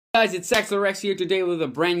Guys, it's Rex here today with a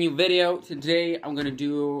brand new video. Today I'm gonna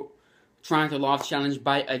do Trying to Love Challenge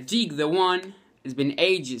by AdikTheOne. It's been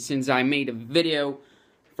ages since I made a video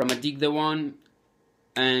from AdikTheOne,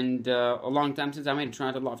 and a long time since I made a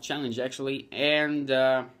Trying to Love Challenge actually. And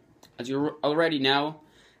as you already know,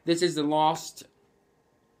 this is the last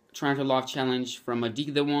Trying to Love Challenge from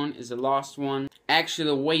AdikTheOne. Is the last one.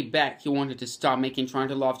 Actually, way back he wanted to stop making Trying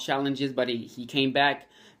to Love challenges, but he came back.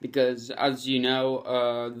 Because, as you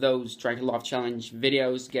know, those Try to Love Challenge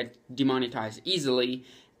videos get demonetized easily.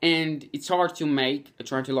 And it's hard to make a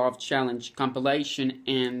Try to Love Challenge compilation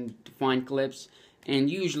and to find clips. And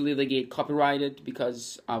usually they get copyrighted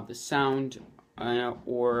because of the sound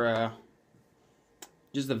or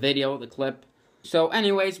just the video, the clip. So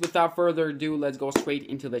anyways, without further ado, let's go straight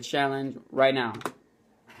into the challenge right now.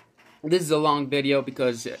 This is a long video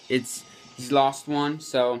because it's his last one,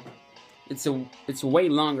 so... It's way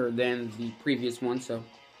longer than the previous one, so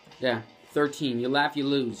yeah, 13. You laugh, you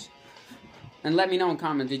lose. And let me know in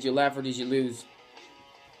comment, did you laugh or did you lose?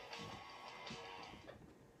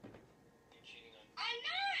 You're cheating on me. I'm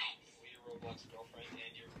not! Were your Roblox girlfriend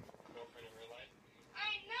and your girlfriend in real life?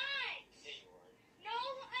 I'm not! Yeah, you are. No,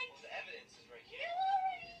 I'm... Well, the evidence is right here. You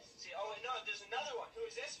already... See, oh, no, there's another one. Who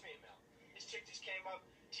is this female? This chick just came up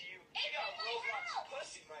to you. You got Roblox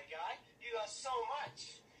pussy, my guy. You got so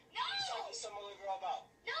much. No! Talking to some other girl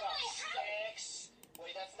about. No, sex.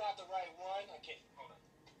 Wait, that's not the right one. Okay, hold on.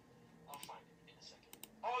 I'll find it in a second.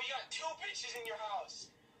 Oh, you got two bitches in your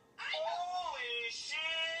house. Holy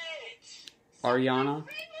shit! Ariana?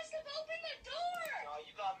 Ray must have opened the door. No,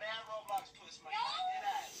 you got mad Roblox pussy, my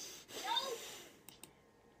guy. No!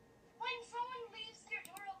 When someone leaves their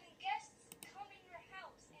door open, guests come in your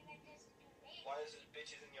house, and then there's neighbors. Why is there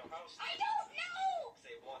bitches in your house? I don't know!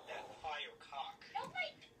 They want that fire cock. No,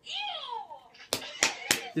 like, ew!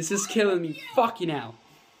 This is killing me fucking hell.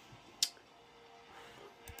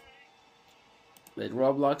 With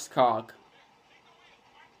Roblox cock.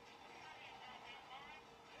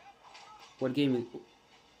 What game is...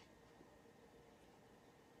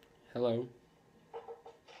 Hello? Hey,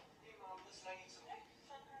 Mom, listen, I need some...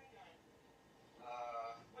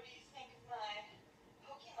 What do you think of my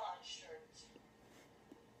Pokemon shirt?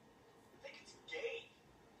 I think it's gay.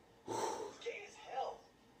 It's gay as hell.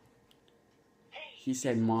 Hey, He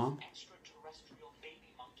said, Mom? Extraterrestrial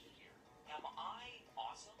baby monkey here. Am I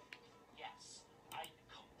awesome? Yes. I'm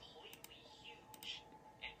completely huge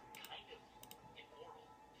and kind of immoral.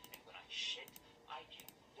 And when I shit, I can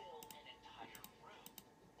fill an entire room.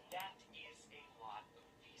 That is a lot of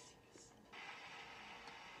feces.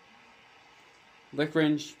 The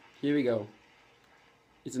cringe. Here we go.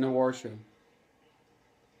 It's an award show.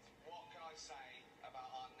 What can I say about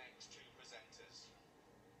our next two presenters?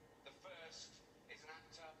 The first is an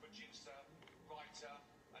actor, producer, writer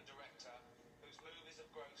and director whose movies have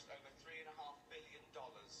grossed over $3.5 billion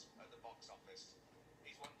at the box office.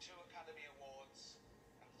 He's won 2 Academy Awards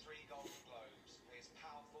and 3 Golden Globes for his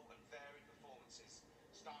powerful and varied performances,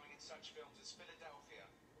 starring in such films as Philadelphia,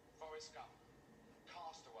 Forrest Gump,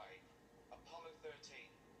 Castaway, Apollo 13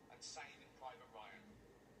 and Saving Private Ryan.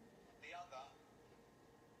 The other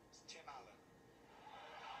is Tim Allen.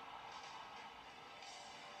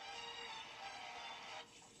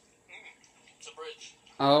 It's a bridge.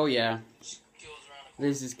 Oh yeah. Goes around a corner.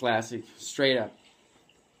 This is classic. Straight up.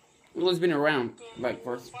 Well, it's been around like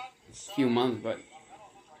for a few months, but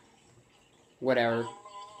whatever.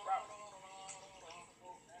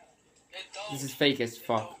 This is fake as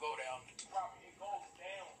fuck. Go down.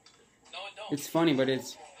 No, it don't. It's funny, but it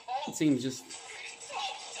seems just...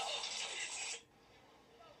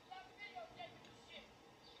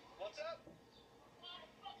 What's up?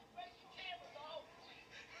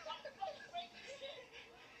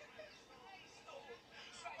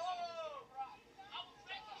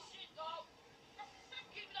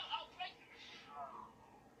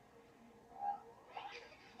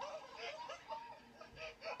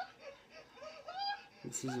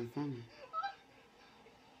 This isn't funny.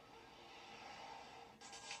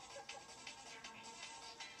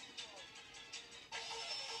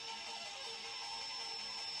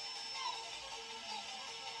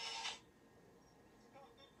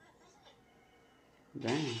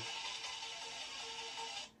 Damn.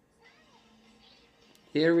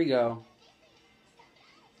 Here we go.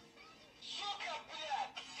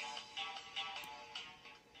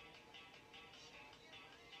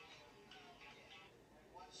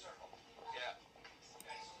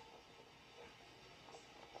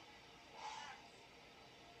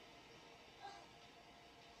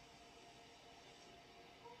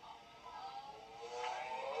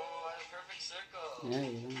 Circle. Yeah,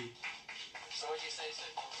 you know. So what'd you say, sir?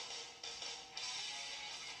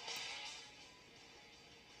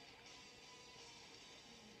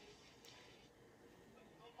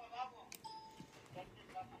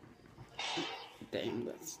 Damn,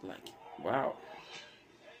 that's like, wow.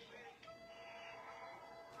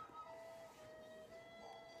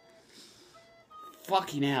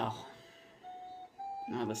 Fucking hell.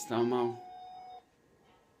 Oh, the slow-mo.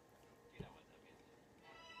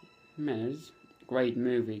 Man, it's a great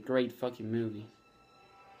movie. Great fucking movie.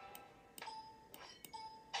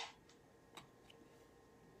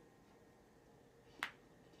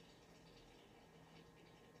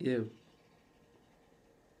 Ew.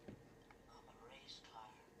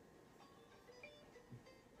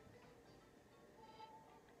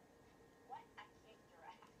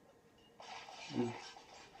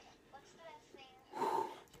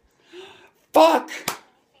 Fuck!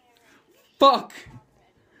 Fuck!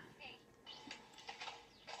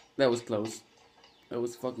 That was close. That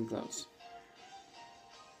was fucking close.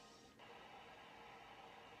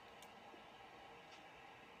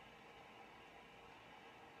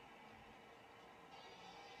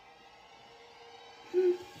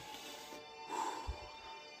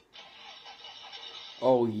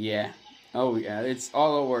 Oh yeah. Oh yeah. It's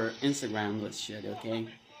all over Instagram, this shit, okay?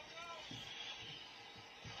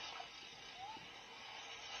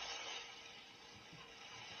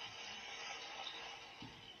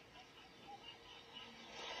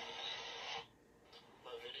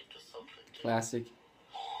 Classic.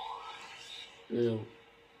 Ew.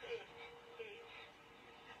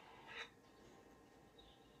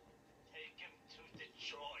 Take him to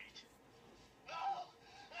Detroit.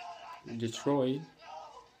 Detroit?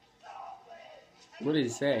 What did he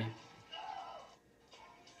say?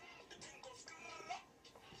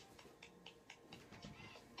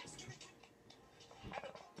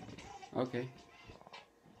 Okay.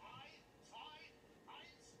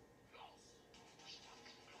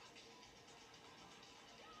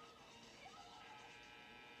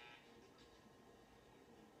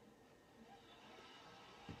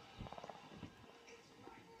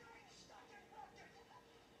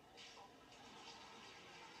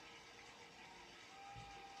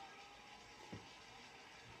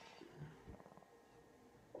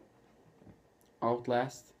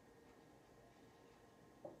 Outlast.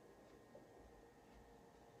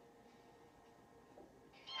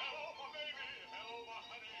 Hello, my baby. Hello, my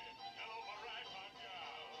honey. Hello, my ragtime gal.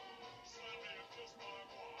 Slap me and kiss my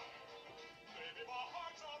wine. Baby, my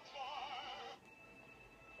heart's on fire.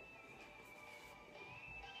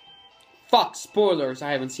 Fuck, spoilers,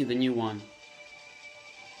 I haven't seen the new one.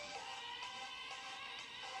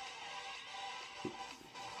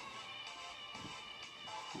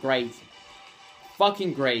 Great.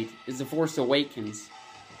 Fucking great is The Force Awakens.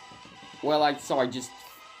 Well, I saw it just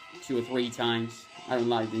 2 or 3 times. I don't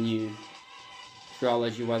like the new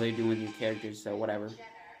trilogy, what they do with new characters, so whatever.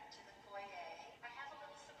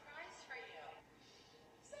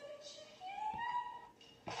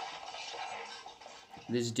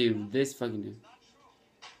 This dude, this fucking dude.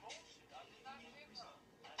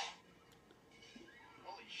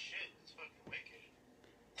 Holy shit, it's fucking wicked.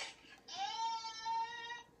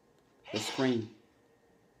 The screen.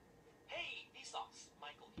 Hey, Vsauce,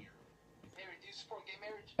 Michael here. Mary, do you support gay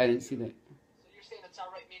marriage? I didn't see that. So you're saying it's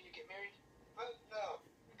alright me and you get married? But no,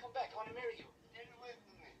 Come back, I want to marry you. get away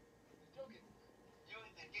from me. I'm joking. You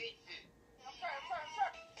with the gay shit. I'm sorry, I'm sorry, I'm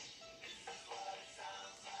sorry.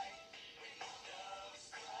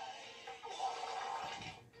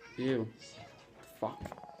 Ew. Fuck.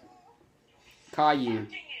 Caillou.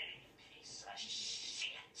 Piece of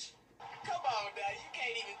shit. Come on now, you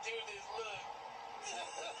can't even do this, look.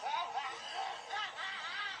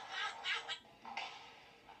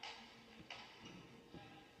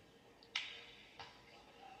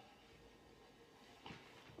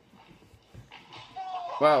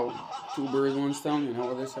 Wow. 2 birds, 1 stone, you know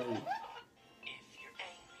what they're saying. If you're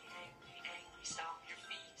angry, stomp your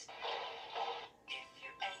feet. If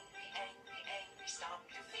you're angry, stomp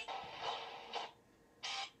your feet.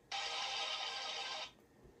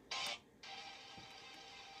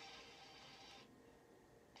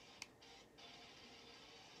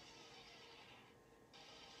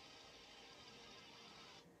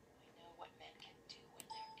 We know what men can do when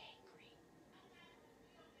they're angry.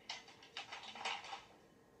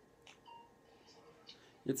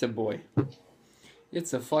 It's a boy.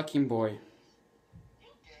 It's a fucking boy. Could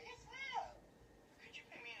you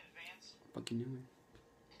pay me in advance? Fucking knew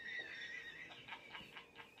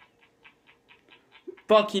it.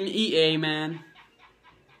 Fucking EA, man.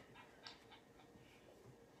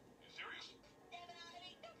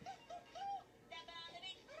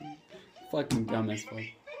 Fucking dumb as fuck. About to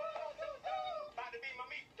beat my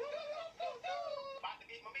meat. About to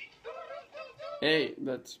beat my meat. Hey,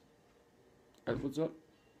 that's what's up?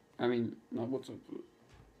 I mean, not what's up.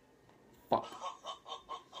 Fuck.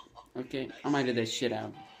 Okay, I might edit this shit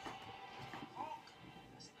out.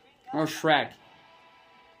 Or Shrek.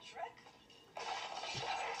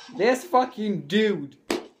 This fucking dude.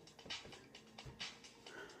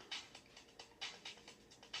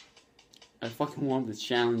 I fucking want this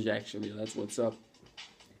challenge, actually. That's what's up.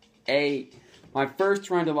 My first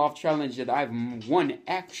Trying to Laugh challenge that I've won,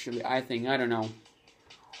 actually, I think. I don't know.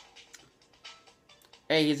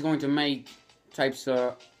 He's going to make types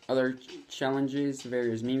of other challenges,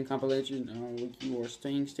 various meme compilations. Oh, you are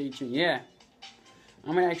stay tuned. Yeah.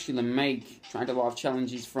 I'm gonna actually make Trying to Laugh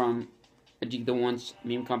challenges from AdikTheOne's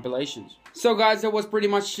meme compilations. So guys, that was pretty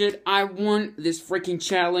much it. I won this freaking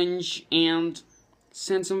challenge, and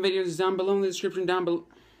send some videos down below in the description down below.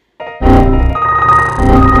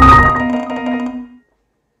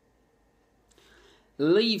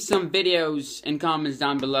 Leave some videos and comments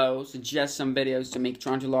down below. Suggest some videos to make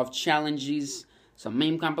Trying to Laugh challenges, some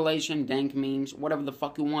meme compilation, dank memes, whatever the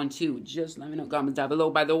fuck you want to. Just let me know in the comments down below.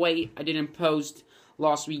 By the way, I didn't post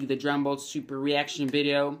last week the Dragon Ball Super reaction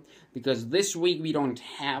video because this week we don't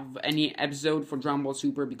have any episode for Dragon Ball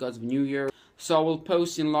Super because of New Year. So I will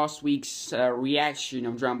post in last week's reaction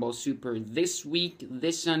of Dragon Ball Super this week,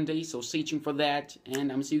 this Sunday. So stay tuned for that, and I'm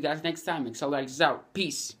gonna see you guys next time. Accelerate out.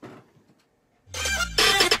 Peace.